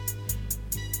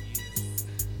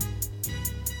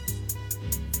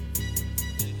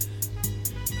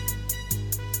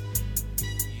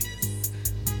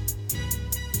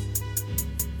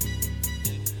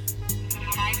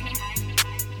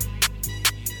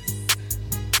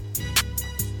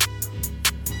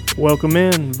Welcome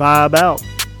in, vibe out.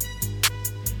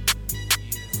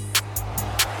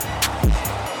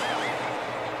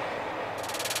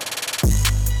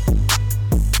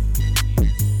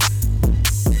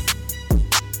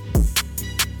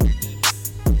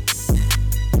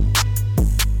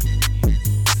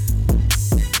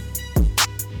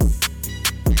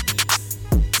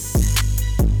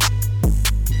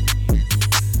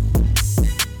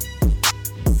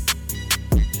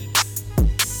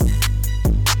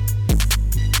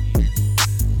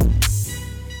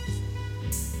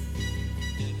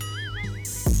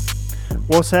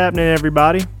 What's happening,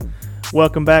 everybody?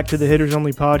 Welcome back to the Hitters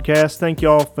Only podcast. Thank you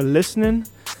all for listening.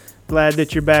 Glad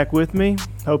that you're back with me.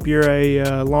 Hope you're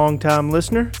a long-time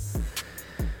listener.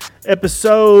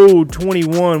 Episode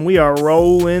 21. We are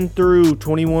rolling through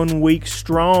 21 weeks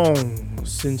strong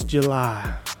since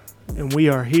July. And we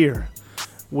are here.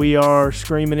 We are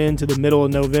screaming into the middle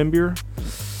of November.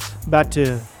 About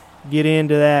to get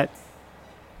into that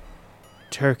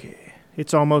turkey.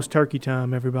 It's almost turkey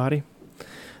time, everybody.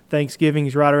 Thanksgiving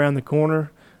is right around the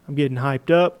corner. I'm getting hyped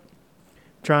up,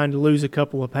 trying to lose a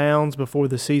couple of pounds before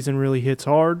the season really hits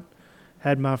hard.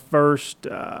 Had my first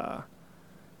grub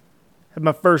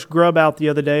out the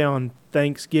other day on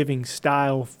Thanksgiving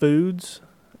style foods.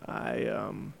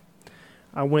 I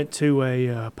went to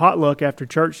a potluck after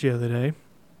church the other day.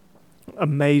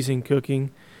 Amazing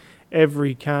cooking.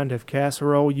 Every kind of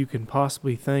casserole you can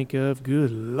possibly think of.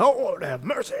 Good Lord, have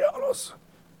mercy on us.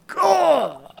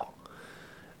 God!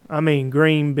 I mean,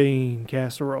 green bean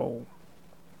casserole,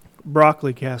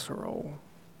 broccoli casserole,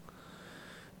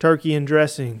 turkey and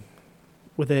dressing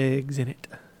with eggs in it.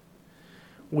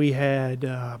 We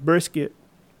had brisket,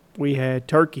 we had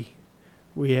turkey,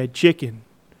 we had chicken,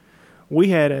 we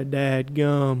had a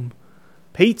dadgum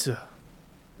pizza.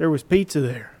 There was pizza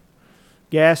there.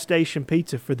 Gas station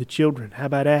pizza for the children. How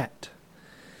about that?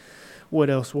 What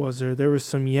else was there? There was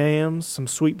some yams, some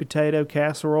sweet potato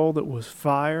casserole that was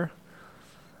fire.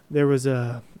 There was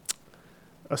a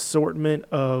assortment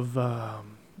of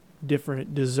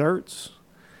different desserts.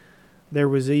 There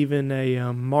was even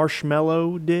a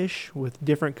marshmallow dish with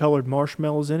different colored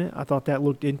marshmallows in it. I thought that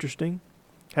looked interesting.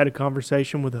 Had a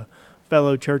conversation with a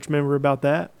fellow church member about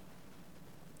that.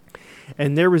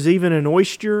 And there was even an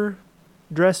oyster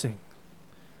dressing.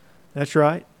 That's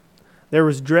right. There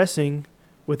was dressing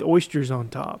with oysters on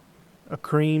top. A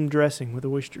cream dressing with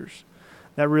oysters.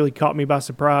 That really caught me by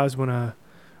surprise when I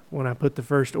put the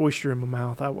first oyster in my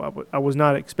mouth. I was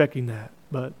not expecting that,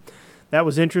 but that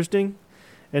was interesting,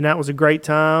 and that was a great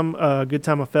time, a good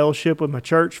time of fellowship with my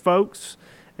church folks,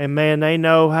 and man, they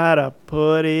know how to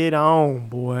put it on,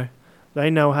 boy. They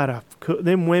know how to cook.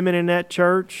 Them women in that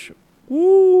church,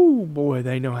 woo, boy,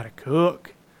 they know how to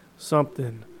cook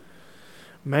something.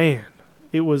 Man,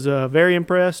 it was very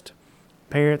impressed.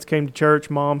 Parents came to church.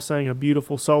 Mom sang a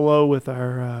beautiful solo with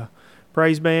our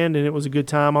praise band, and it was a good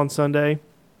time on Sunday.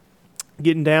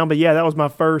 Getting down, but yeah, that was my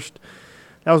first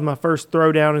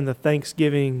throwdown in the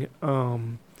Thanksgiving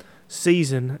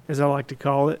season, as I like to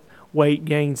call it, weight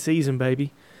gain season,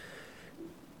 baby.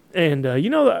 And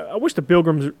I wish the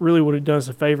Pilgrims really would have done us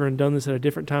a favor and done this at a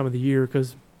different time of the year,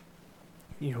 because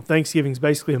Thanksgiving's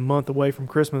basically a month away from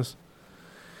Christmas,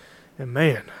 and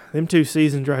man, them two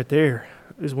seasons right there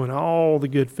is when all the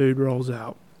good food rolls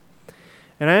out.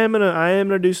 And I am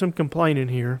gonna do some complaining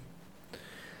here.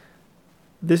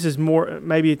 This is more,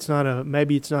 maybe it's not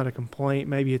a complaint,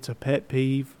 maybe it's a pet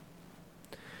peeve.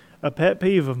 A pet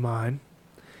peeve of mine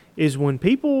is when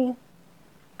people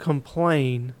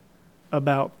complain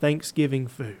about Thanksgiving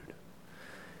food.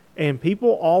 And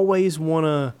people always want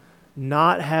to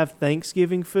not have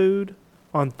Thanksgiving food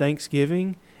on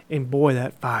Thanksgiving, and boy,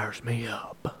 that fires me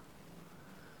up.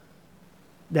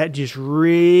 That just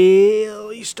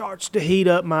really starts to heat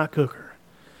up my cooker.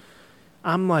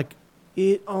 I'm like,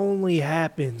 it only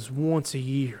happens once a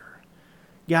year.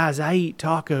 Guys, I eat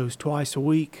tacos twice a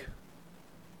week.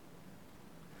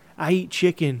 I eat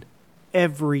chicken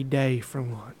every day for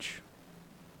lunch.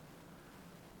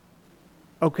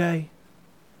 Okay?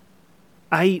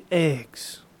 I eat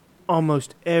eggs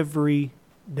almost every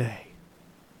day.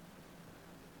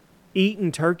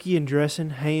 Eating turkey and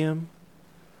dressing, ham,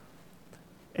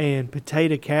 and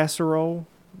potato casserole,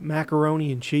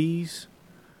 macaroni and cheese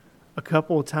a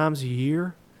couple of times a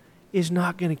year is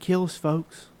not going to kill us,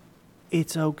 folks.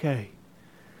 It's okay.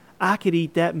 I could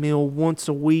eat that meal once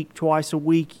a week, twice a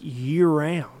week, year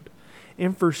round.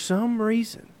 And for some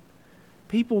reason,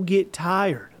 people get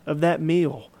tired of that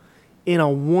meal in a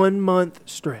 1 month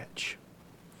stretch.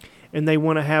 And they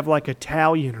want to have like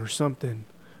Italian or something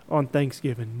on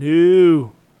Thanksgiving.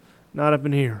 No, not up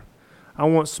in here. I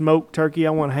want smoked turkey.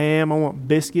 I want ham. I want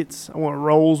biscuits. I want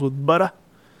rolls with butter.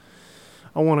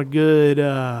 I want a good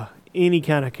any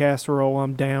kind of casserole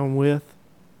I'm down with.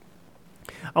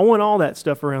 I want all that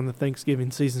stuff around the Thanksgiving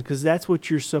season because that's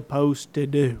what you're supposed to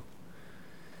do.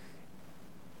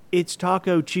 It's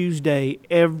Taco Tuesday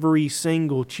every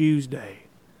single Tuesday.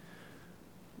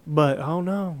 But, oh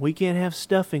no, we can't have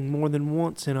stuffing more than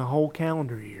once in a whole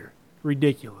calendar year.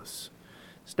 Ridiculous.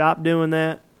 Stop doing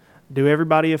that. Do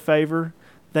everybody a favor.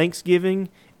 Thanksgiving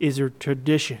is a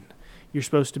tradition. You're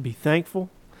supposed to be thankful,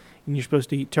 and you're supposed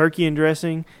to eat turkey and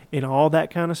dressing and all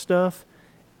that kind of stuff,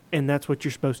 and that's what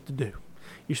you're supposed to do.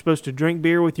 You're supposed to drink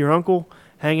beer with your uncle,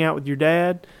 hang out with your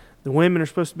dad. The women are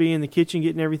supposed to be in the kitchen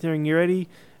getting everything ready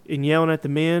and yelling at the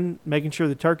men, making sure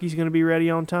the turkey's going to be ready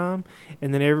on time.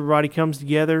 And then everybody comes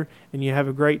together and you have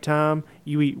a great time.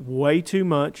 You eat way too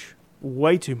much,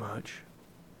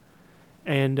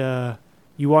 and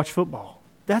you watch football.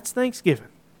 That's Thanksgiving.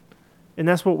 And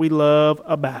that's what we love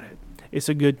about it. It's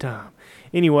a good time.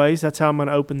 Anyways, that's how I'm going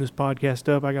to open this podcast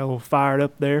up. I got a little fired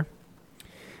up there.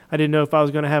 I didn't know if I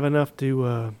was going to have enough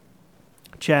to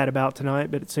chat about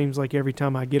tonight, but it seems like every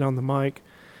time I get on the mic,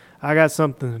 I got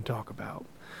something to talk about.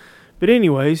 But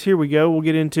anyways, here we go. We'll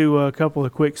get into a couple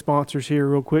of quick sponsors here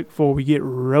real quick before we get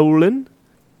rolling.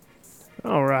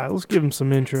 All right, let's give them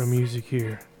some intro music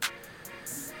here.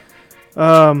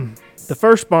 The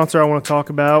first sponsor I want to talk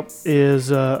about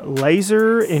is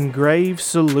Laser Engraved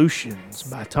Solutions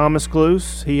by Thomas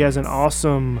Cluse. He has an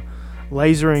awesome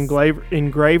laser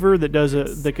engraver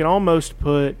that can almost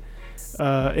put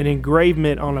an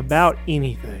engravement on about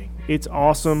anything. It's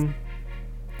awesome.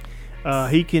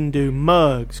 He can do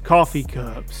mugs, coffee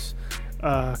cups,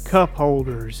 cup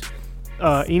holders,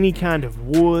 any kind of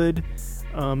wood,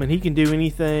 and he can do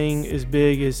anything as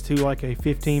big as to like a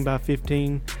 15 by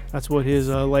 15. That's what his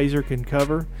laser can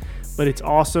cover. But it's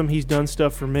awesome. He's done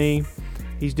stuff for me.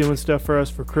 He's doing stuff for us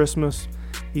for Christmas.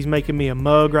 He's making me a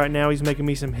mug right now. He's making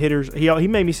me some hitters. He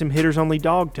made me some hitters-only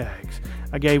dog tags.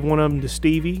 I gave one of them to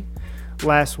Stevie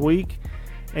last week.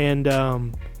 And,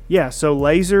 so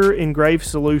Laser Engraved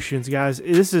Solutions, guys.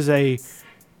 This is a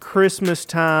Christmas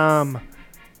time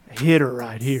hitter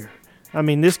right here. I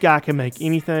mean, this guy can make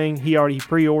anything. He already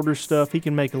pre-orders stuff. He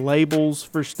can make labels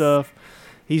for stuff.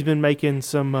 He's been making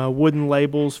some wooden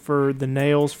labels for the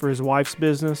nails for his wife's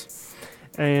business.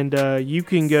 And you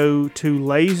can go to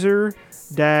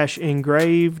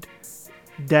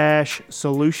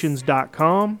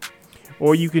laser-engraved-solutions.com,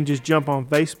 or you can just jump on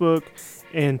Facebook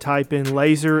and type in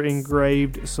Laser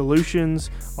Engraved Solutions.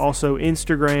 Also,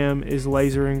 Instagram is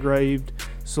Laser Engraved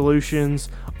Solutions.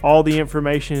 All the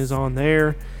information is on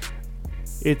there.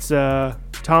 It's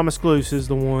Thomas Cluse is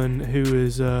the one who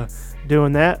is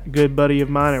doing that. Good buddy of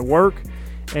mine at work.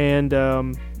 And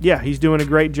he's doing a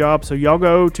great job. So y'all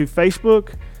go to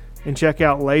Facebook and check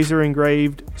out Laser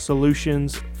Engraved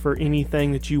Solutions for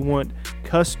anything that you want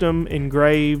custom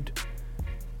engraved.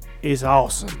 Is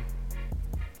awesome.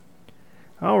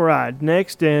 All right,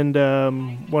 next, and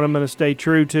what I'm going to stay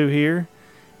true to here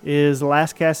is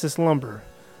Las Casas Lumber.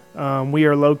 We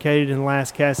are located in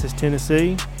Las Casas,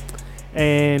 Tennessee,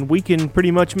 and we can pretty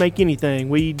much make anything.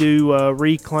 We do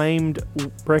reclaimed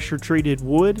pressure-treated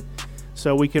wood,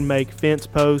 so we can make fence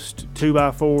posts,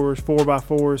 2x4s,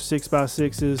 4x4s,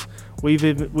 6x6s.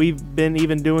 We've been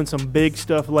even doing some big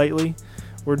stuff lately.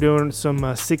 We're doing some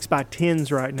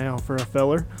 6x10s right now for a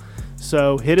feller.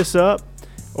 So hit us up.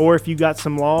 Or if you got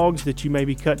some logs that you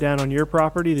maybe cut down on your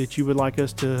property that you would like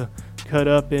us to cut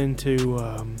up into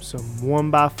some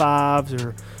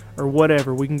 1x5s or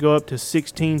whatever, we can go up to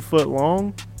 16 foot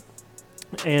long,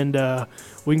 and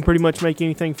we can pretty much make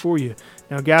anything for you.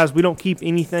 Now, guys, we don't keep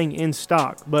anything in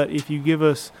stock, but if you give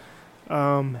us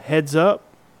heads up,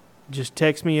 just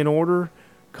text me an order,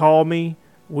 call me,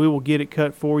 we will get it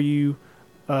cut for you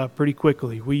pretty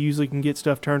quickly. We usually can get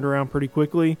stuff turned around pretty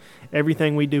quickly.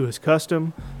 Everything we do is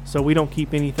custom, so we don't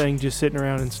keep anything just sitting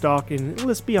around in stock. And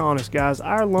let's be honest, guys,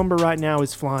 our lumber right now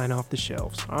is flying off the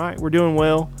shelves. All right, we're doing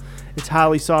well. It's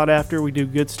highly sought after. We do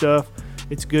good stuff.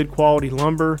 It's good quality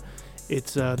lumber.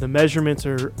 It's the measurements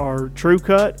are true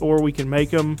cut, or we can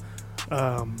make them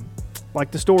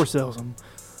like the store sells them.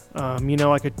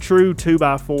 Like a true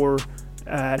 2x4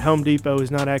 at Home Depot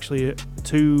is not actually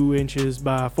 2 inches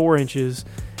by 4 inches.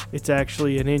 It's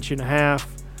actually 1.5 inches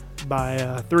by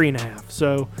 3.5.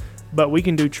 So, but we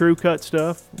can do true cut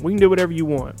stuff. We can do whatever you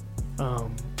want.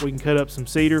 We can cut up some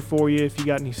cedar for you if you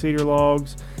got any cedar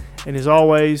logs. And as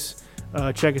always,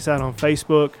 check us out on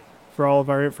Facebook for all of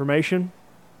our information.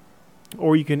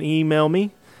 Or you can email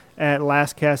me at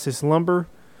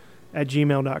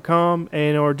lascasaslumber@gmail.com,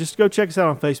 or just go check us out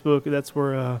on Facebook. That's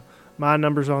where My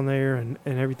number's on there and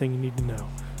everything you need to know.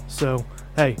 So,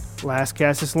 hey, Las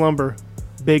Casas Lumber,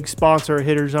 big sponsor of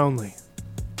Hitters Only.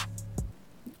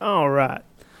 All right.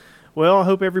 Well, I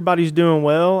hope everybody's doing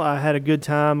well. I had a good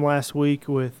time last week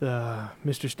with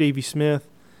Mr. Stevie Smith.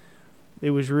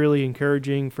 It was really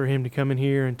encouraging for him to come in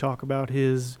here and talk about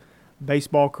his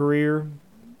baseball career,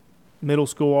 middle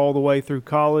school all the way through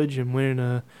college, and winning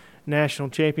a national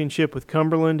championship with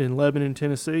Cumberland in Lebanon,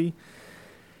 Tennessee.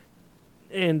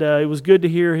 And it was good to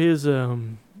hear his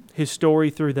story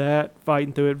through that,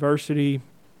 fighting through adversity,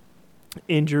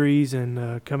 injuries,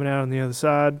 and coming out on the other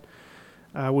side.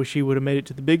 I wish he would have made it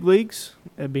to the big leagues.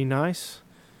 That'd be nice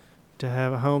to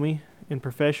have a homie in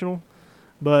professional.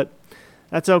 But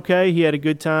that's okay. He had a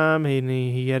good time, and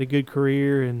he had a good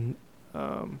career, and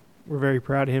we're very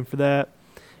proud of him for that.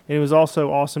 And it was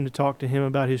also awesome to talk to him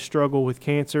about his struggle with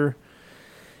cancer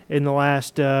in the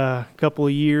last couple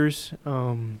of years.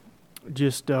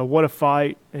 What a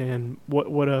fight, and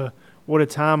what a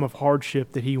time of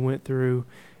hardship that he went through,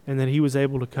 and that he was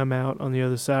able to come out on the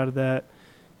other side of that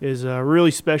is really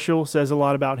special. Says a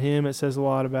lot about him. It says a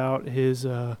lot about his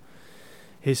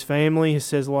family. It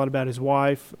says a lot about his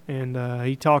wife, and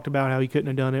he talked about how he couldn't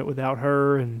have done it without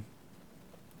her, and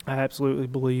I absolutely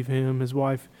believe him. His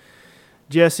wife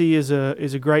Jessie is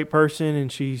a great person,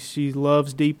 and she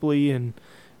loves deeply, and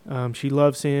she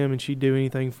loves him, and she'd do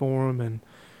anything for him, and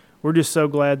we're just so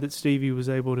glad that Stevie was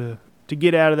able to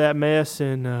get out of that mess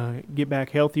and get back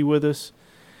healthy with us.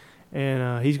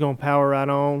 And he's going to power right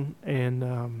on.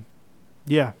 And,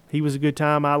 he was a good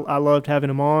time. I loved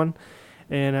having him on.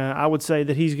 And I would say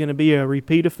that he's going to be a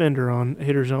repeat offender on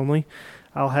Hitters Only.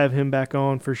 I'll have him back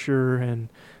on for sure. And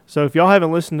so if y'all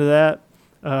haven't listened to that,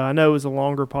 I know it was a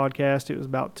longer podcast. It was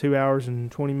about 2 hours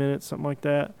and 20 minutes, something like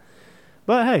that.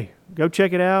 But, hey, go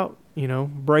check it out.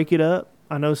 Break it up.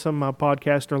 I know some of my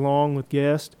podcasts are long with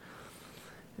guests.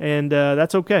 And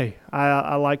that's okay.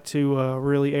 I like to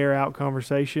really air out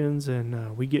conversations,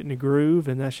 and we get in a groove,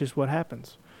 and that's just what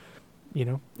happens.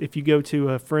 If you go to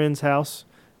a friend's house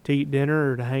to eat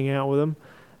dinner or to hang out with them,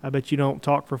 I bet you don't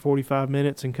talk for 45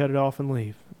 minutes and cut it off and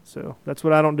leave. So that's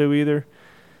what I don't do either.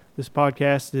 This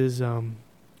podcast is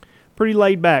pretty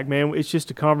laid back, man. It's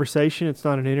just a conversation. It's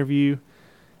not an interview.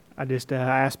 I just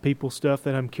ask people stuff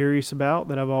that I'm curious about,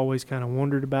 that I've always kind of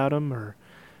wondered about them, or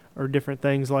different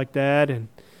things like that. And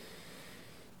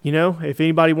if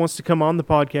anybody wants to come on the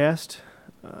podcast,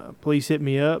 please hit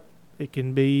me up. It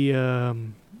can be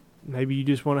maybe you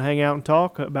just want to hang out and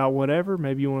talk about whatever.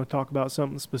 Maybe you want to talk about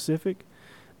something specific.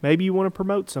 Maybe you want to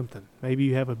promote something. Maybe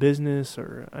you have a business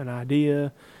or an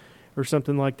idea or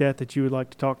something like that you would like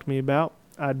to talk to me about.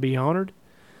 I'd be honored.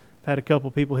 I've had a couple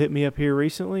people hit me up here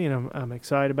recently, and I'm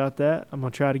excited about that. I'm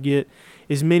going to try to get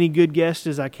as many good guests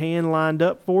as I can lined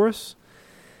up for us.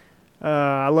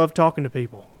 I love talking to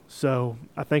people. So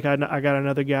I think I got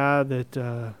another guy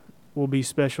that will be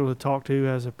special to talk to,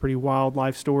 has a pretty wild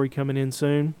life story coming in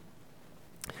soon.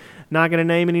 Not going to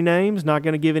name any names, not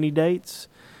going to give any dates.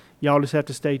 Y'all just have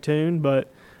to stay tuned.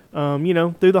 But,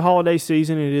 through the holiday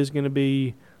season, it is going to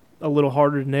be a little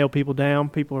harder to nail people down.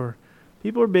 People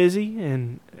are busy,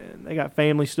 and they got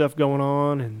family stuff going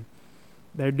on, and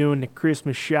they're doing the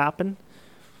Christmas shopping.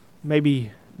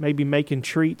 Maybe making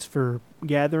treats for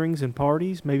gatherings and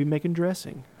parties, maybe making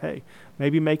dressing. Hey,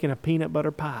 maybe making a peanut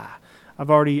butter pie.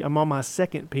 I'm on my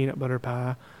second peanut butter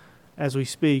pie as we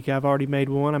speak. I've already made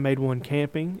one. I made one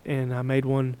camping, and I made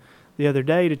one the other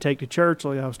day to take to church,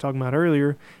 like I was talking about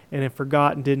earlier, and I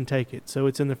forgot and didn't take it. So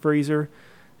it's in the freezer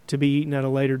to be eaten at a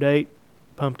later date.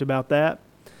 Pumped about that.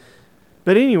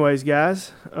 But anyways,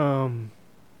 guys, I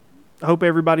hope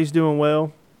everybody's doing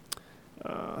well.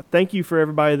 Thank you for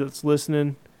everybody that's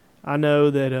listening. I know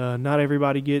that not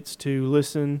everybody gets to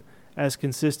listen as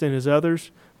consistent as others.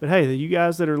 But, hey, you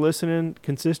guys that are listening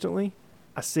consistently,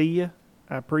 I see you,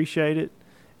 I appreciate it,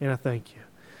 and I thank you.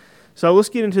 So let's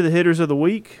get into the hitters of the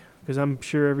week, because I'm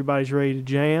sure everybody's ready to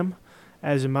jam,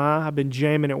 as am I. I've been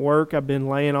jamming at work. I've been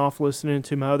laying off listening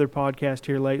to my other podcast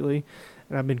here lately,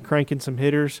 and I've been cranking some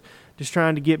hitters, just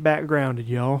trying to get back grounded,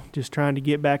 y'all. Just trying to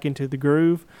get back into the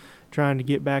groove, trying to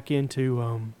get back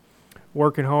into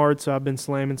working hard, so I've been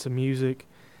slamming some music.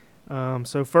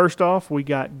 So first off, we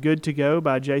got Good to Go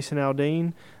by Jason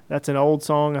Aldean. That's an old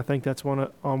song. I think that's on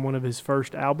one of his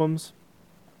first albums,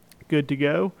 Good to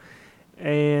Go.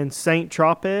 And Saint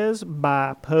Tropez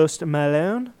by Post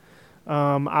Malone.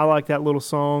 I like that little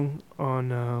song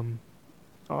on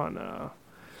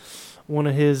one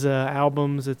of his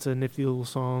albums. It's a nifty little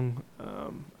song.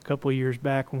 A couple of years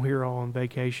back when we were all on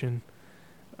vacation,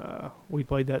 we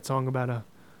played that song about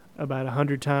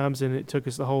 100 times, and it took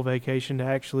us the whole vacation to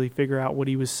actually figure out what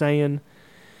he was saying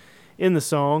in the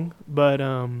song. But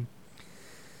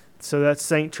so that's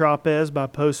Saint Tropez by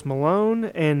Post Malone,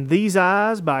 and These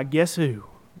Eyes by Guess Who.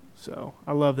 So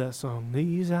I love that song.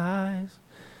 These Eyes.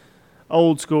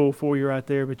 Old school for you right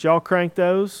there. But y'all crank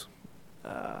those.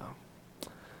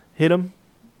 Hit them.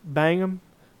 Bang them.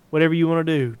 Whatever you want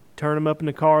to do. Turn them up in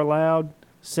the car loud.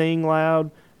 Sing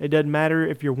loud. It doesn't matter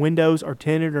if your windows are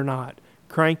tinted or not.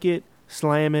 Crank it.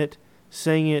 Slam it.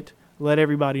 Sing it. Let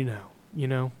everybody know. You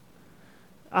know.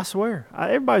 I swear.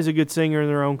 Everybody's a good singer in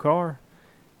their own car.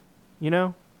 You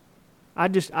know. I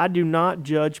do not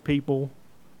judge people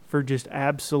for just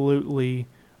absolutely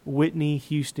Whitney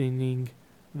Houstoning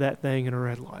that thing in a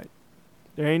red light.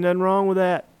 There ain't nothing wrong with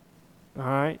that. All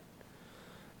right?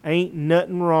 Ain't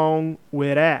nothing wrong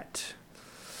with that.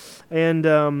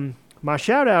 And my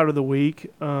shout out of the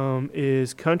week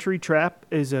is a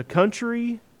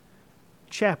Country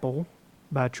Chapel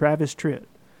by Travis Tritt.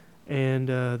 And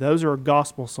those are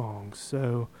gospel songs.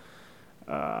 So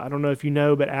I don't know if you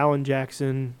know, but Alan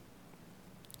Jackson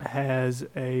has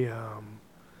a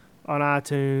on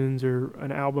iTunes or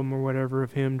an album or whatever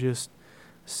of him just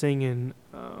singing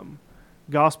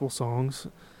gospel songs.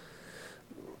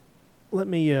 Let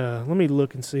me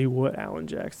look and see what Alan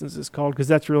Jackson's is called, because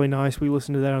that's really nice. We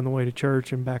listen to that on the way to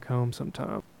church and back home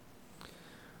sometime.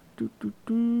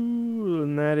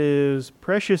 And that is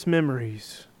Precious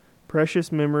Memories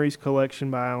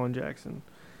collection by Alan Jackson.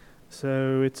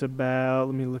 So it's about,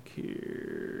 let me look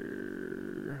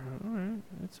here. All right,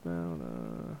 it's about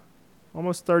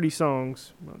almost 30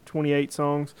 songs, about 28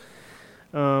 songs.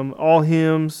 All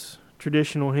hymns,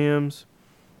 traditional hymns.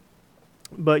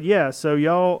 But yeah, so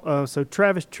y'all, so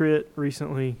Travis Tritt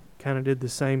recently kind of did the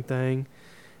same thing.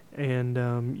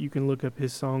 And you can look up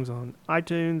his songs on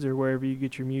iTunes or wherever you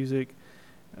get your music.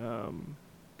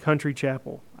 Country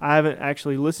Chapel. I haven't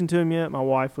actually listened to him yet. My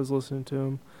wife was listening to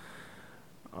him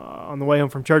on the way home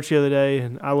from church the other day,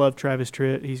 and I love Travis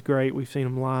Tritt. He's great. We've seen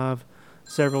him live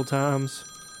several times.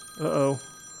 Uh-oh.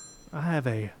 I have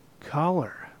a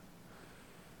caller.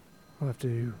 I'll have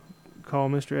to call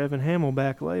Mr. Evan Hamill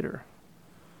back later.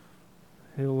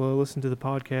 He'll listen to the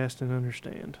podcast and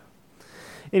understand.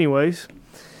 Anyways,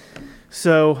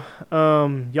 so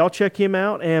y'all check him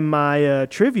out. And my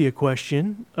trivia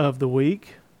question of the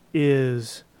week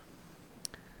is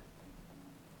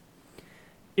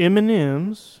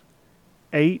Eminem's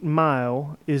 8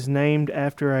 Mile is named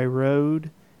after a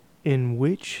road in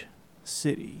which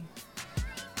city?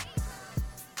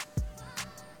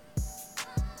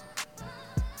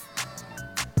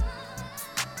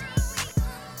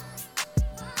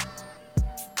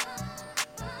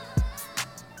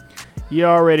 You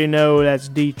already know that's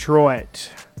Detroit.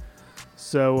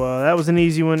 So that was an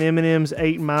easy one. Eminem's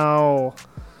 8 Mile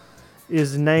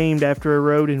is named after a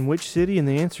road in which city? And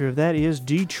the answer of that is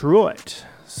Detroit.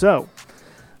 So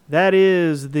that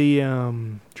is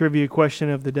the trivia question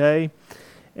of the day.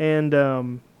 And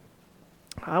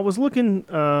I was looking,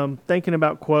 thinking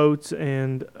about quotes,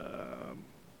 and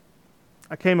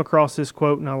I came across this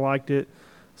quote and I liked it.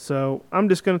 So I'm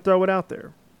just going to throw it out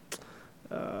there.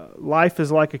 Life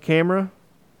is like a camera.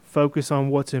 Focus on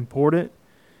what's important.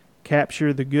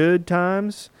 Capture the good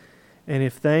times. And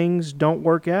if things don't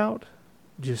work out,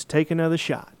 just take another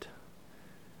shot.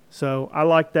 So I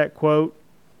like that quote.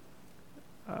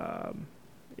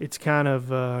 It's kind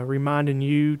of reminding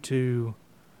you to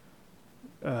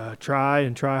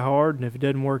try hard. And if it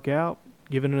doesn't work out,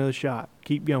 give it another shot.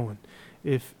 Keep going.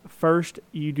 If first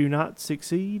you do not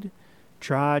succeed,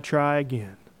 try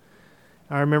again.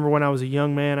 I remember when I was a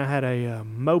young man, I had a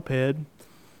moped.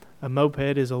 A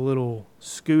moped is a little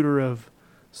scooter of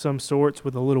some sorts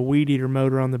with a little weed eater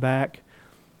motor on the back.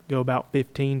 Go about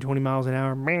 15, 20 miles an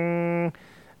hour. And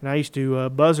I used to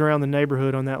buzz around the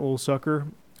neighborhood on that little sucker.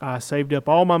 I saved up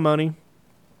all my money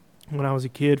when I was a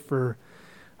kid for,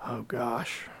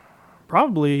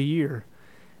 probably a year.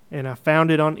 And I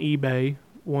found it on eBay,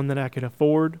 one that I could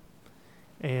afford.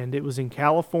 And it was in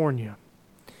California.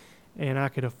 And I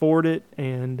could afford it,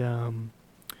 and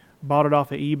bought it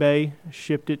off of eBay,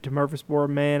 shipped it to Murfreesboro.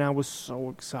 Man, I was so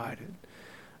excited.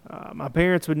 My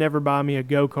parents would never buy me a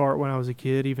go-kart when I was a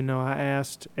kid, even though I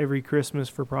asked every Christmas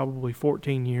for probably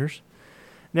 14 years.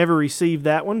 Never received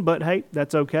that one, but hey,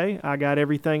 that's okay. I got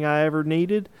everything I ever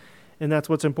needed, and that's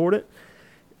what's important.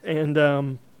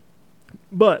 And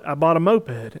but I bought a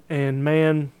moped, and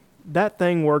man, that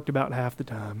thing worked about half the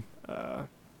time.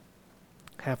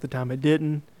 Half the time it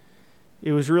didn't.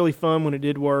 It was really fun when it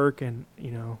did work, and,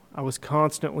 I was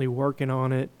constantly working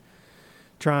on it,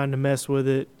 trying to mess with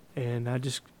it, and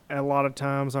a lot of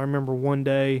times, I remember one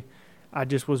day, I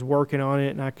just was working on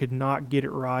it, and I could not get it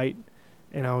right,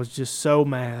 and I was just so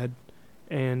mad,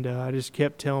 And I just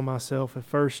kept telling myself, at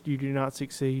first you do not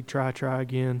succeed, try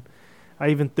again. I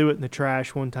even threw it in the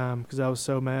trash one time because I was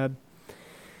so mad.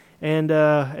 And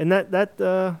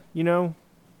that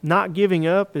not giving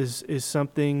up is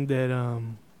something that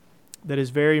is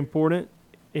very important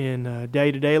in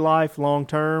day-to-day life, long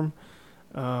term,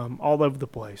 all over the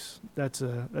place. That's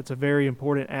a very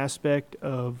important aspect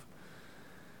of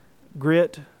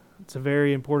grit. It's a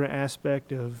very important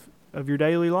aspect of your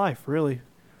daily life, really.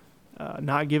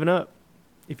 Not giving up.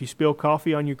 If you spill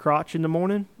coffee on your crotch in the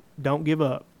morning, don't give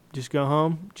up. Just go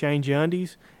home, change your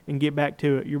undies, and get back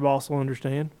to it. Your boss will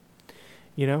understand.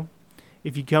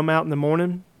 If you come out in the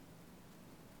morning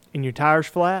and your tire's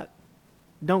flat,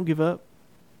 don't give up.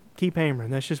 Keep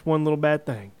hammering. That's just one little bad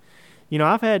thing.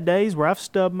 I've had days where I've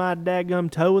stubbed my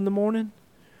daggum toe in the morning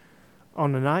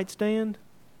on the nightstand,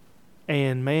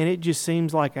 and man, it just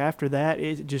seems like after that,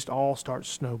 it just all starts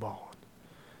snowballing.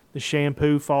 The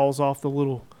shampoo falls off the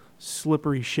little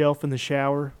slippery shelf in the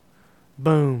shower.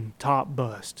 Boom, top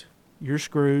bust. You're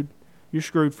screwed. You're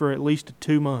screwed for at least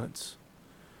 2 months.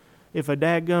 If a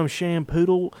daggum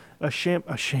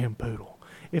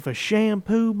if a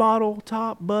shampoo bottle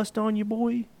top bust on you,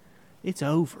 boy, it's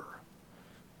over.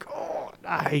 God,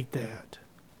 I hate that.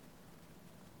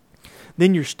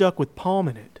 Then you're stuck with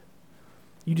palming it.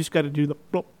 You just got to do the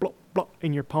blop, blop, blop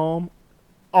in your palm.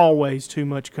 Always too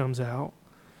much comes out.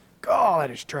 God,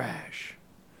 that is trash.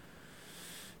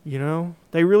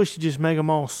 They really should just make them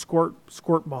all squirt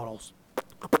bottles.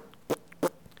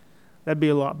 That'd be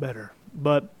a lot better.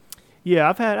 But yeah,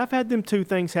 I've had them two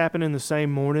things happen in the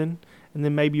same morning, and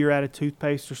then maybe you're out of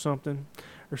toothpaste or something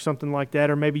like that,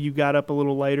 or maybe you got up a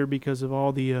little later because of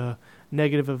all the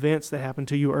negative events that happened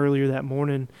to you earlier that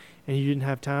morning, and you didn't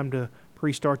have time to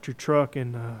pre-start your truck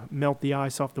and melt the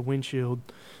ice off the windshield.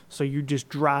 So you're just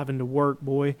driving to work,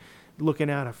 boy,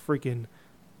 looking out a freaking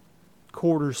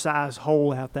quarter-size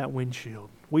hole out that windshield.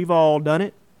 We've all done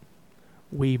it.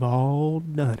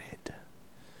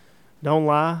 Don't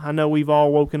lie. I know we've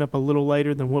all woken up a little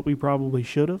later than what we probably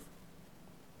should have.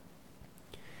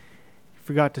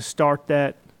 Forgot to start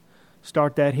that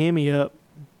Hemi up.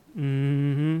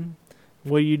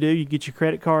 What do? You get your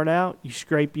credit card out. You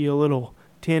scrape you a little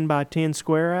 10 by 10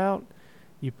 square out.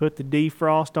 You put the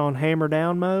defrost on hammer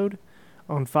down mode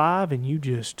on 5, and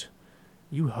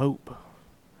you hope.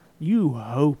 You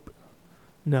hope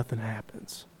nothing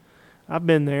happens. I've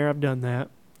been there. I've done that.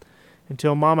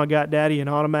 Until Mama got Daddy an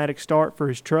automatic start for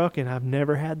his truck, and I've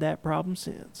never had that problem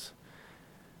since.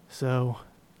 So,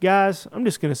 guys, I'm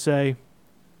just going to say,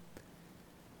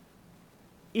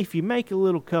 if you make a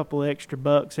little couple extra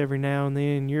bucks every now and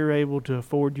then, you're able to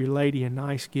afford your lady a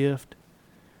nice gift,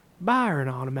 buy her an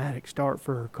automatic start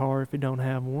for her car if you don't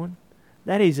have one.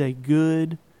 That is a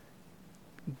good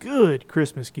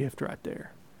Christmas gift right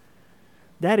there.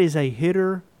 That is a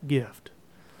hitter gift.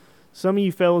 Some of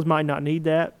you fellas might not need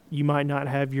that. You might not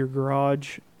have your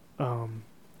garage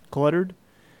cluttered.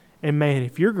 And man,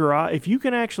 if you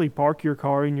can actually park your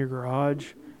car in your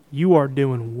garage, you are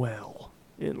doing well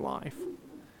in life.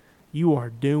 You are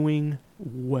doing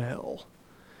well.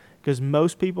 Because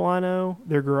most people I know,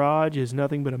 their garage is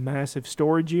nothing but a massive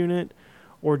storage unit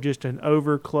or just an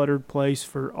over-cluttered place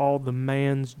for all the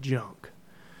man's junk.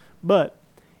 But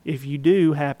if you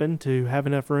do happen to have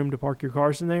enough room to park your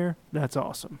cars in there, that's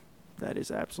awesome. That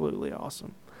is absolutely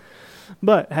awesome.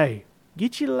 But hey,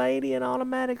 get your lady an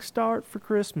automatic start for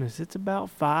Christmas. It's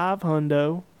about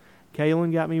 $500.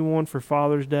 Kaylin got me one for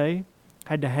Father's Day.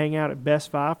 Had to hang out at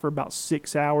Best Buy for about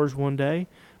 6 hours one day.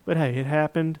 But hey, it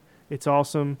happened. It's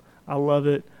awesome. I love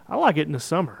it. I like it in the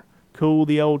summer. Cool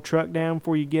the old truck down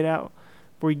before you get out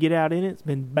in it. It's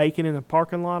been baking in the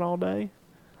parking lot all day.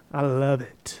 I love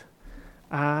it.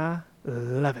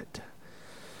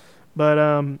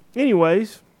 But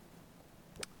anyways,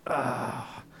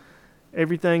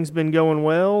 everything's been going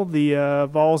well. The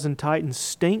Vols and Titans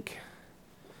stink.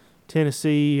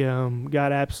 Tennessee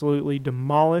got absolutely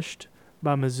demolished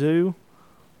by Mizzou.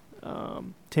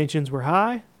 Tensions were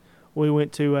high. We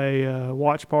went to a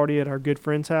watch party at our good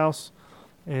friend's house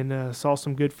and saw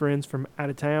some good friends from out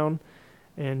of town.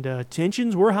 And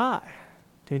tensions were high.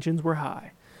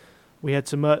 We had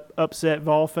some upset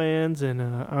Vol fans, and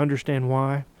I understand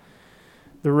why.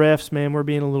 The refs, man, were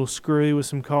being a little screwy with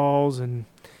some calls. And,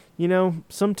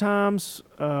 sometimes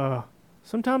I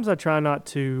try not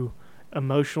to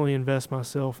emotionally invest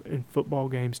myself in football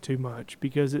games too much,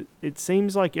 because it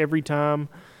seems like every time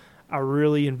I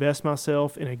really invest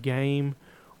myself in a game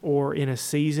or in a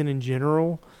season in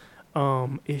general,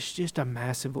 it's just a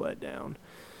massive letdown.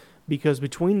 Because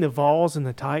between the Vols and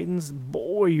the Titans,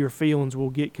 boy, your feelings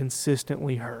will get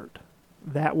consistently hurt.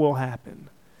 That will happen.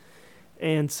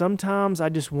 And sometimes I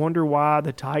just wonder why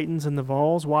the Titans and the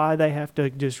Vols, why they have to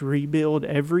just rebuild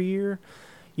every year.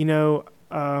 You know,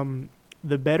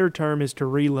 the better term is to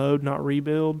reload, not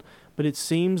rebuild. But it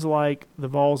seems like the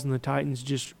Vols and the Titans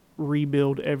just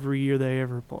rebuild every year they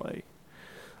ever play.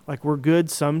 Like, we're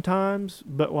good sometimes,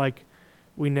 but, like,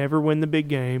 we never win the big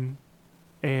game.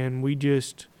 And we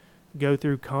just go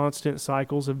through constant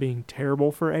cycles of being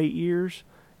terrible for 8 years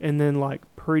and then, like,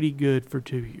 pretty good for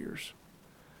 2 years.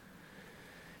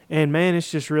 And, man,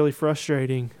 it's just really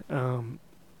frustrating.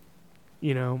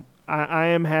 You know, I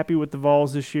am happy with the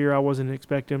Vols this year. I wasn't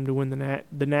expecting them to win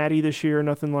the Natty this year or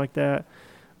nothing like that.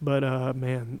 But,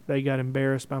 man, they got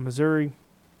embarrassed by Missouri.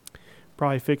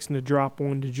 Probably fixing to drop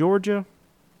one to Georgia.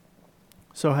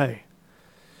 So, hey,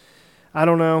 I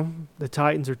don't know. The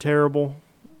Titans are terrible.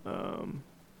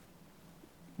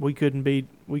 We couldn't beat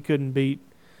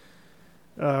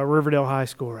Riverdale High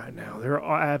School right now. They're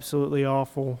absolutely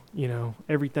awful. You know,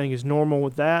 everything is normal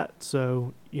with that.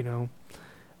 So, you know,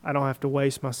 I don't have to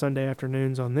waste my Sunday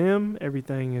afternoons on them.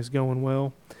 Everything is going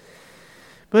well.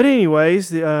 But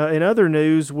anyways, in other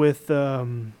news with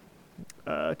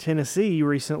Tennessee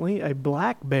recently, a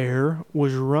black bear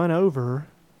was run over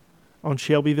on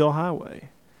Shelbyville Highway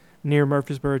near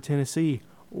Murfreesboro, Tennessee.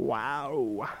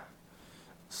 Wow.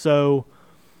 So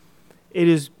it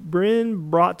has been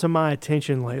brought to my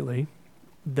attention lately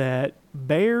that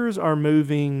bears are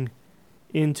moving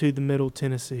into the Middle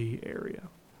Tennessee area.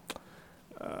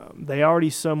 They already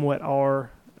somewhat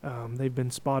are. They've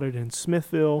been spotted in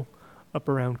Smithville, up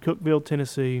around Cookeville,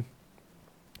 Tennessee.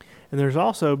 And there's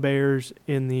also bears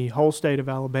in the whole state of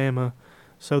Alabama.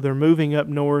 So they're moving up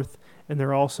north, and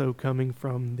they're also coming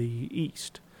from the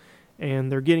east.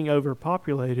 And they're getting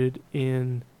overpopulated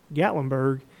in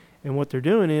Gatlinburg. And what they're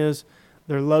doing is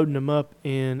they're loading them up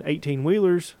in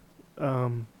 18-wheelers,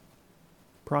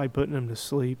 probably putting them to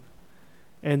sleep.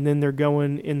 And then they're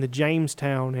going in the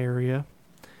Jamestown area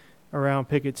around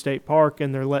Pickett State Park,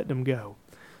 and they're letting them go.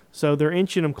 So they're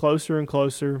inching them closer and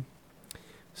closer.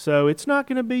 So it's not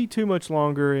going to be too much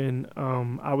longer, and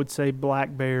I would say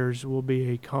black bears will be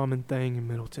a common thing in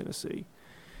Middle Tennessee.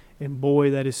 And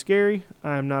boy, that is scary.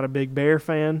 I am not a big bear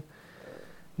fan.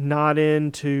 Not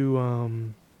into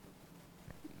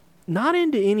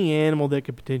any animal that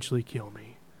could potentially kill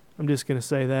me. I'm just going to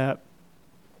say that.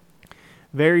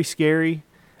 Very scary.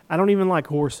 I don't even like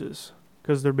horses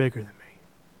because they're bigger than me.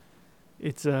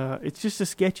 It's just a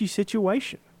sketchy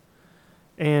situation.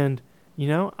 And, you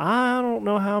know, I don't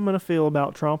know how I'm going to feel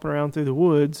about tromping around through the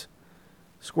woods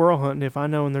squirrel hunting if I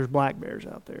know there's black bears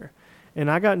out there.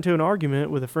 And I got into an argument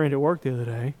with a friend at work the other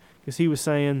day because he was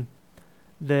saying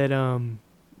that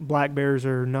black bears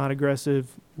are not aggressive,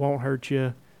 won't hurt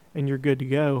you, and you're good to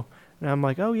go. And I'm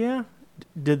like, oh, yeah?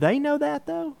 Do they know that,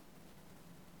 though?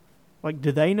 Like,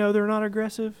 do they know they're not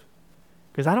aggressive?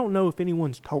 Because I don't know if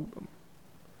anyone's told them.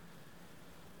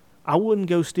 I wouldn't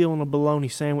go stealing a bologna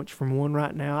sandwich from one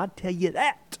right now. I'd tell you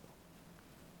that.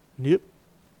 Nope.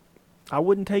 I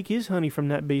wouldn't take his honey from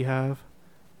that beehive.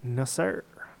 No, sir.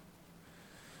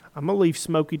 I'm going to leave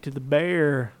Smokey to the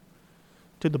bear,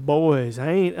 to the boys. I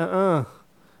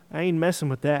ain't messing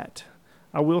with that.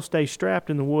 I will stay strapped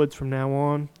in the woods from now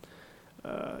on.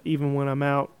 Even when I'm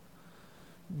out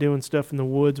doing stuff in the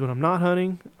woods when I'm not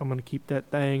hunting, I'm going to keep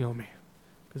that thing on me.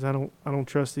 Because I don't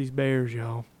trust these bears,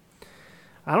 y'all.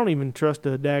 I don't even trust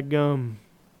a dadgum.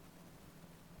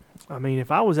 I mean,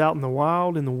 if I was out in the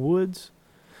wild, in the woods,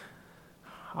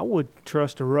 I would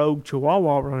trust a rogue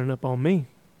chihuahua running up on me.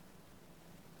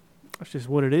 That's just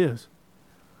what it is.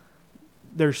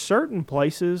 There's certain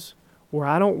places where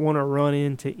I don't want to run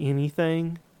into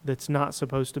anything that's not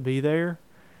supposed to be there.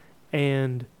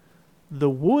 And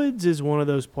the woods is one of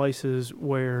those places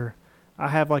where I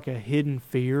have like a hidden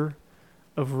fear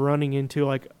of running into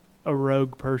like a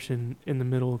rogue person in the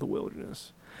middle of the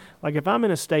wilderness. Like if I'm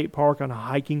in a state park on a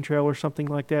hiking trail or something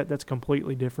like that, that's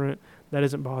completely different. That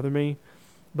doesn't bother me.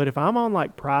 But if I'm on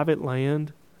like private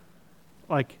land,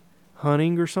 like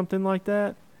hunting or something like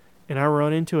that, and I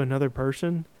run into another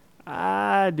person,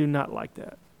 I do not like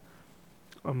that.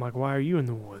 I'm like, why are you in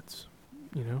the woods?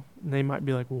 You know, and they might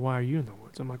be like, well, why are you in the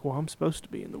woods? I'm like, well, I'm supposed to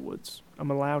be in the woods. I'm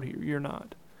allowed here. You're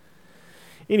not.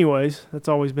 Anyways, that's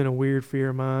always been a weird fear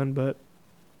of mine, but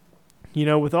you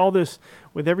know, with all this,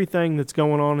 with everything that's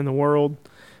going on in the world,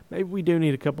 maybe we do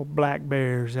need a couple black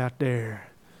bears out there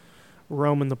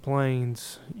roaming the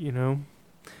plains, you know,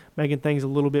 making things a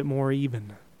little bit more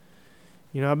even.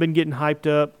 You know, I've been getting hyped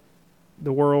up.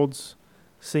 The world's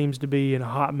seems to be in a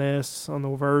hot mess, on the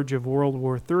verge of World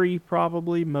War III,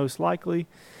 probably, most likely.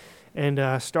 And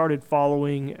I started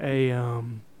following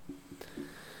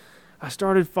I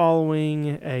started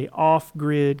following a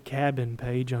off-grid cabin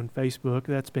page on Facebook.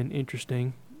 That's been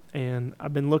interesting. And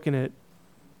I've been looking at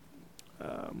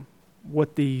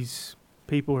what these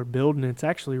people are building. It's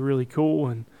actually really cool.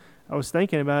 And I was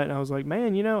thinking about it, and I was like,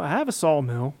 man, I have a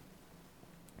sawmill.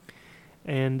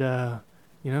 And, I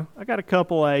got a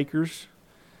couple acres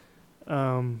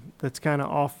that's kind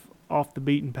of off the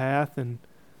beaten path and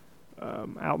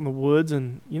out in the woods.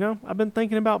 And, I've been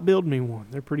thinking about building me one.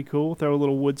 They're pretty cool. Throw a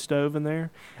little wood stove in there.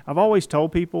 I've always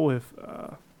told people if,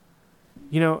 I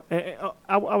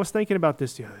was thinking about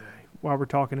this the other day while we're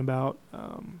talking about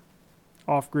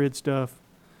off-grid stuff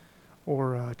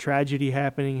or tragedy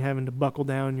happening, having to buckle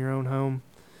down in your own home.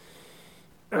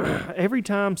 Every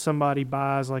time somebody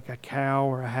buys like a cow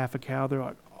or a half a cow, they're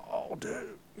like, oh,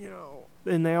 dude,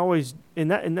 and they always,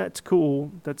 and that's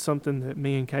cool. That's something that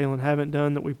me and Kaylin haven't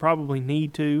done that we probably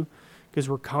need to, because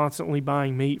we're constantly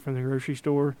buying meat from the grocery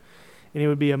store, and it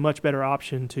would be a much better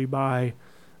option to buy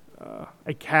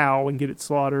a cow and get it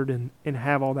slaughtered and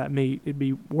have all that meat. It'd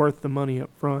be worth the money up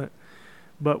front.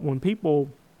 But when people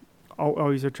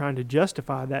always are trying to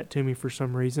justify that to me for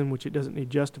some reason, which it doesn't need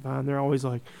justifying, they're always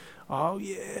like, oh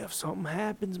yeah, if something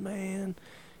happens, man,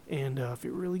 and if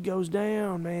it really goes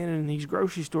down, man, and these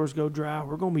grocery stores go dry,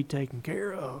 we're going to be taken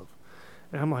care of.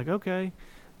 And I'm like, okay,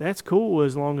 that's cool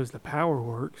as long as the power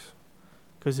works.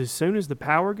 Because as soon as the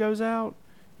power goes out,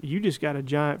 you just got a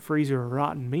giant freezer of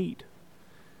rotten meat.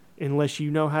 Unless you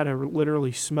know how to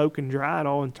literally smoke and dry it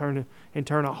all and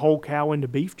turn a whole cow into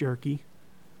beef jerky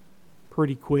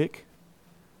pretty quick,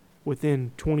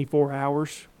 within 24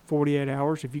 hours, 48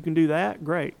 hours. If you can do that,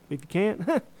 great. If you can't,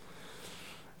 it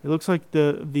looks like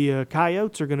the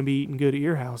coyotes are going to be eating good at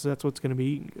your house. That's what's going to be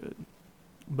eating good.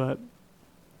 But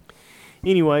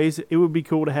anyways, it would be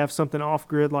cool to have something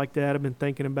off-grid like that. I've been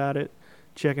thinking about it,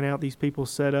 checking out these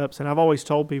people's setups. And I've always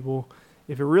told people,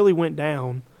 if it really went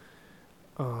down,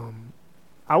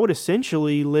 I would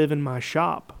essentially live in my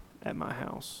shop at my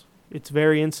house. It's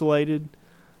very insulated.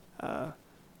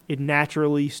 It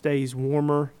naturally stays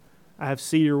warmer. I have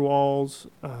cedar walls,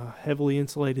 heavily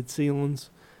insulated ceilings.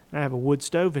 I have a wood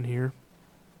stove in here.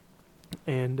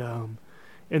 And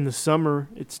in the summer,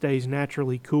 it stays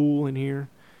naturally cool in here.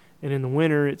 And in the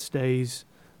winter, it stays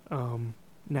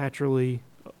naturally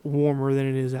warmer than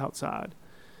it is outside.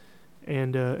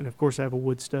 And of course, I have a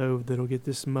wood stove that'll get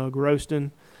this mug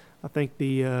roasting. I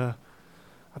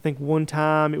think one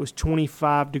time it was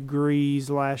 25 degrees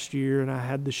last year, and I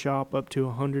had the shop up to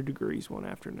 100 degrees one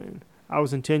afternoon. I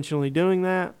was intentionally doing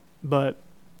that, but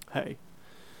hey,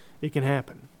 it can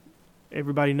happen.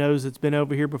 Everybody knows it's been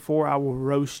over here before. I will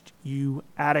roast you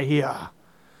out of here.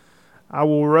 I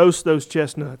will roast those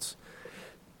chestnuts.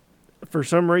 For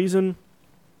some reason,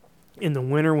 in the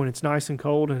winter when it's nice and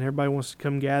cold and everybody wants to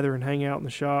come gather and hang out in the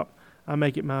shop, I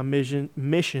make it my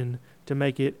mission to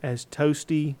make it as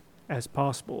toasty as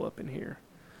possible up in here.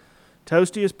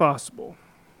 Toasty as possible.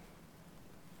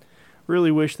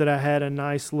 Really wish that I had a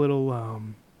nice little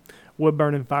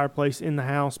wood-burning fireplace in the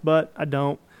house, but I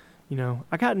don't.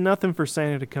 I got nothing for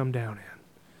Santa to come down in.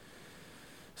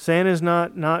 Santa's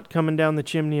not coming down the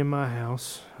chimney in my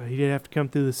house. He did have to come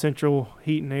through the central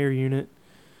heat and air unit.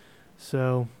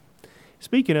 So,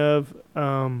 speaking of,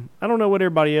 I don't know what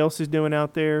everybody else is doing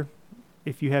out there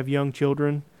if you have young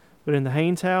children, but in the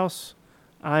Haynes house,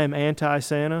 I am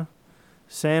anti-Santa.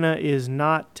 Santa is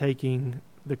not taking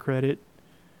the credit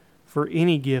for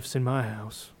any gifts in my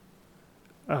house.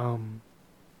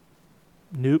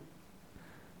 Nope.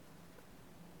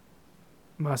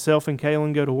 Myself and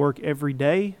Kaylin go to work every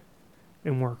day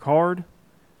and work hard.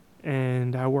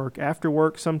 And I work after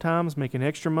work sometimes, making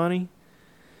extra money.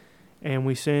 And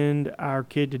we send our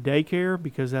kid to daycare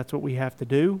because that's what we have to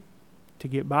do to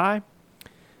get by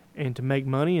and to make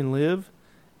money and live.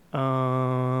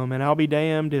 And I'll be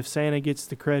damned if Santa gets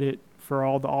the credit for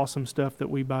all the awesome stuff that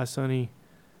we buy Sonny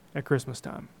at Christmas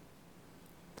time.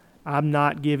 I'm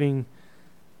not giving...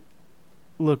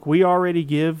 Look, we already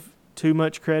give too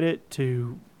much credit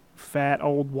to fat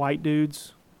old white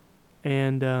dudes,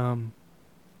 and I'm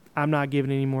not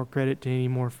giving any more credit to any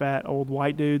more fat old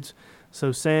white dudes.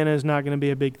 So Santa is not going to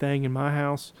be a big thing in my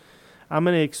house. I'm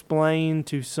going to explain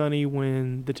to Sonny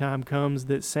when the time comes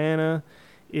that Santa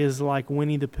is like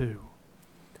Winnie the Pooh.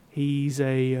 He's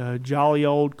a jolly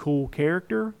old cool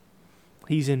character.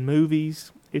 He's in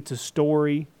movies. It's a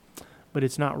story, but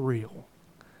it's not real.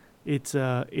 It's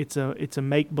a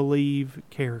make-believe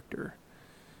character.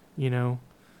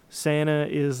 Santa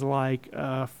is like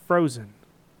Frozen.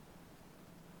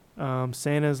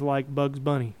 Santa's like Bugs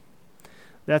Bunny.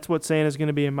 That's what Santa's going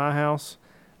to be in my house.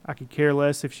 I could care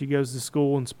less if she goes to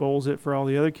school and spoils it for all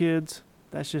the other kids.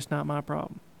 That's just not my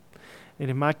problem. And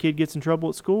if my kid gets in trouble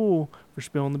at school for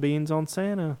spilling the beans on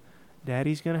Santa,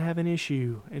 Daddy's going to have an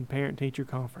issue in parent-teacher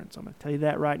conference. I'm going to tell you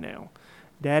that right now.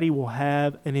 Daddy will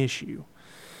have an issue.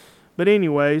 But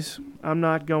anyways, I'm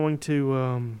not going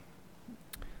to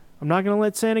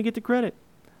let Santa get the credit.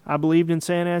 I believed in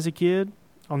Santa as a kid.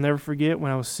 I'll never forget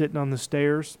when I was sitting on the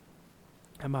stairs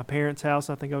at my parents' house.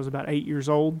 I think I was about 8 years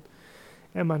old.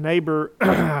 And my neighbor,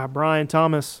 Brian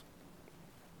Thomas,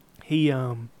 he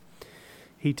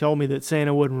told me that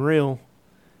Santa wasn't real,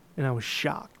 and I was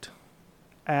shocked.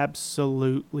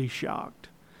 Absolutely shocked.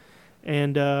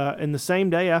 And in the same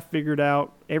day, I figured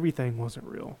out everything wasn't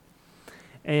real.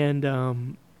 And,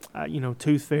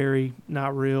 Tooth Fairy,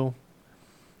 not real.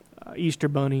 Easter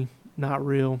Bunny, not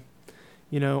real.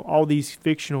 All these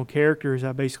fictional characters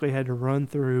I basically had to run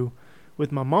through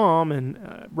with my mom,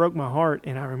 and broke my heart.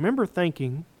 And I remember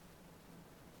thinking,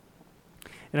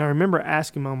 and I remember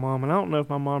asking my mom, and I don't know if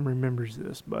my mom remembers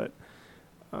this, but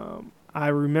I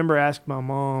remember asking my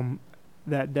mom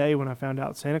that day when I found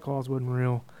out Santa Claus wasn't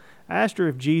real. I asked her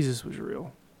if Jesus was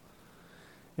real.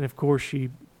 And of course she,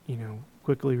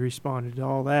 quickly responded to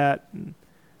all that.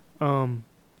 And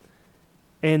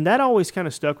that always kind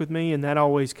of stuck with me, and that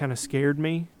always kind of scared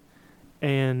me.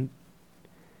 And,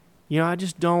 I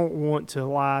just don't want to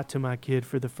lie to my kid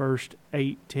for the first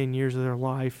 8-10 years of their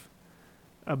life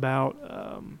about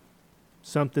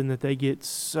something that they get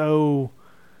so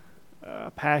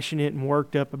passionate and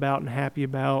worked up about and happy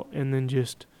about, and then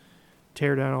just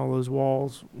tear down all those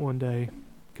walls one day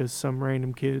because some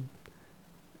random kid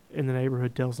in the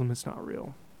neighborhood tells them it's not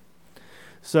real.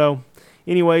 So,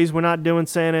 anyways, we're not doing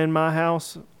Santa in my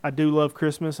house. I do love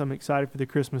Christmas. I'm excited for the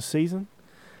Christmas season.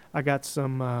 I got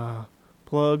some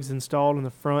plugs installed in the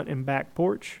front and back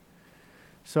porch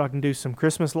so I can do some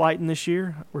Christmas lighting this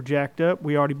year. We're jacked up.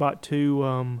 We already bought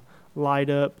 2 light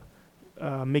up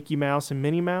Mickey Mouse and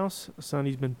Minnie Mouse.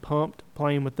 Sonny's been pumped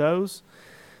playing with those.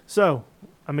 So,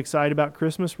 I'm excited about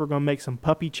Christmas. We're going to make some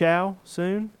puppy chow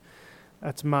soon.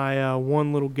 That's my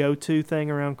one little go-to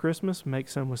thing around Christmas. Make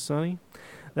some with Sonny.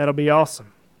 That'll be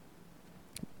awesome.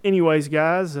 Anyways,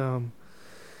 guys, the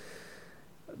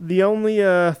only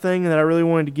thing that I really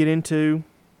wanted to get into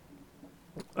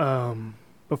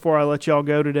before I let y'all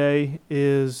go today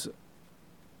is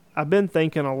I've been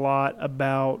thinking a lot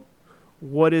about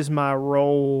what is my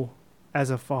role as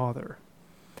a father.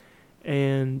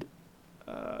 And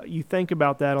you think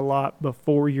about that a lot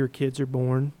before your kids are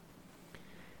born.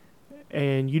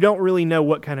 And you don't really know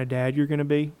what kind of dad you're going to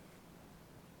be.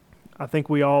 I think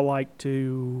we all like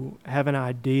to have an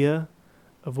idea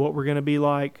of what we're going to be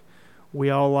like. We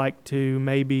all like to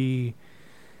maybe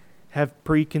have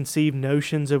preconceived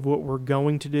notions of what we're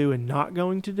going to do and not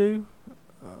going to do.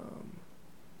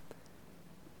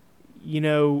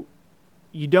 You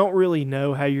don't really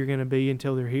know how you're going to be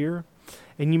until they're here.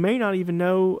 And you may not even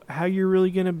know how you're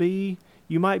really going to be.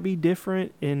 You might be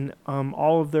different in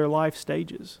all of their life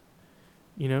stages.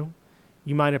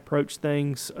 You might approach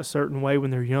things a certain way when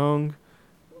they're young.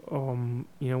 When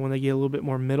they get a little bit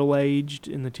more middle-aged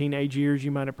in the teenage years,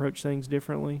 you might approach things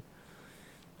differently.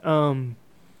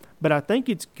 But I think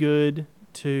it's good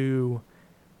to,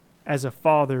 as a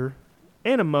father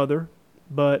and a mother,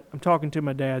 but I'm talking to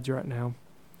my dads right now.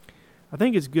 I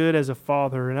think it's good as a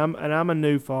father, and I'm a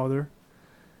new father,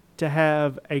 to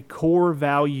have a core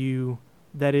value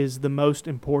that is the most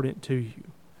important to you.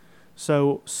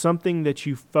 So something that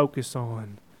you focus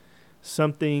on,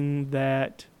 something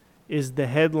that is the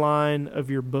headline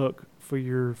of your book for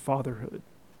your fatherhood,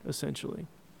 essentially.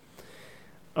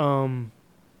 And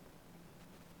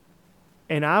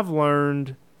I've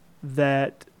learned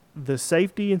that the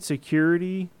safety and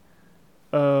security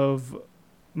of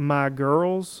my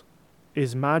girls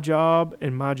is my job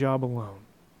and my job alone.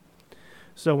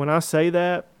 So when I say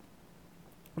that,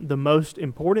 the most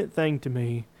important thing to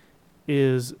me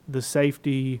is the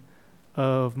safety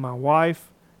of my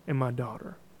wife and my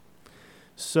daughter.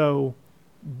 So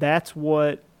that's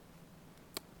what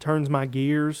turns my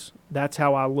gears. That's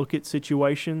how I look at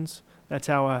situations. That's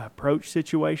how I approach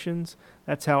situations.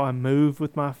 That's how I move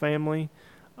with my family.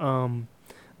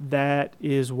 That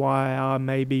is why I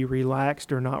may be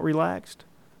relaxed or not relaxed.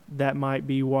 That might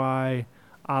be why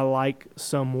I like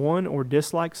someone or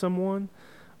dislike someone.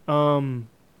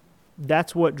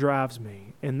 That's what drives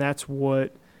me, and that's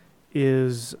what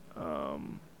is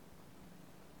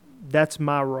that's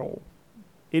my role.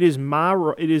 It is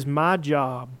my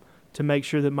job to make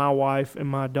sure that my wife and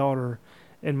my daughter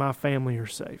and my family are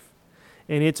safe.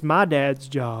 And it's my dad's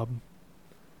job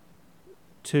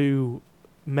to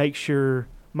make sure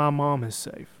my mom is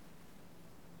safe.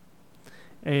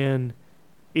 And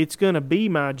it's going to be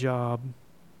my job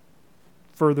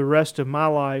for the rest of my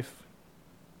life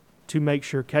to make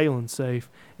sure Kaylin's safe,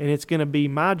 and it's going to be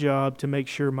my job to make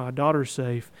sure my daughter's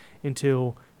safe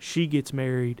until she gets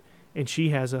married and she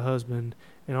has a husband.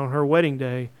 And on her wedding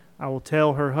day, I will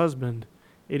tell her husband,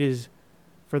 it is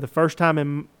for the first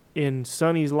time in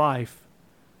Sonny's life,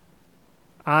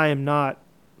 I am not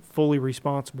fully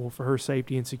responsible for her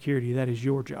safety and security. That is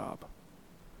your job.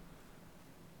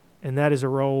 And that is a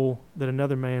role that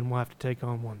another man will have to take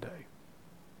on one day.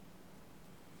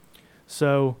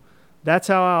 So that's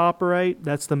how I operate.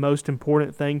 That's the most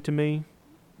important thing to me,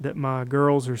 that my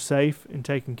girls are safe and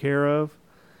taken care of.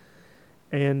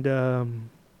 And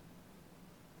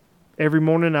every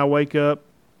morning I wake up,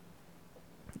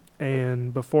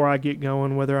 and before I get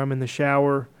going, whether I'm in the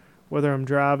shower, whether I'm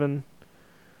driving,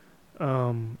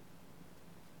 I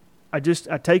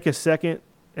take a second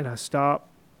and I stop,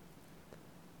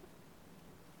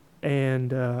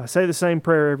 and I say the same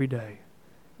prayer every day.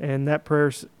 And that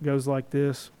prayer goes like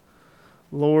this: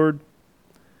 Lord,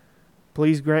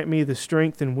 please grant me the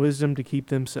strength and wisdom to keep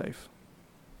them safe.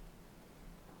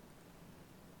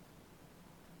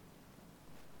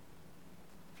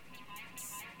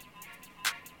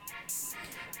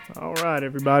 All right,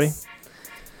 everybody.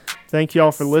 Thank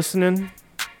y'all for listening.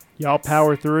 Y'all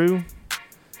power through.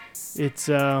 It's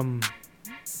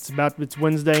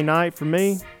Wednesday night for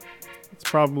me. It's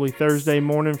probably Thursday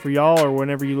morning for y'all, or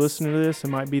whenever you listen to this. It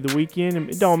might be the weekend.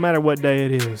 It don't matter what day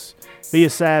it is. Be a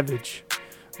savage.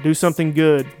 Do something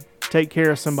good. Take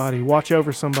care of somebody. Watch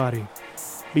over somebody.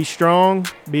 Be strong.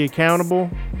 Be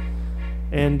accountable.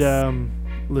 And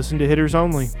listen to Hitters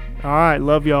Only. All right.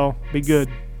 Love y'all. Be good.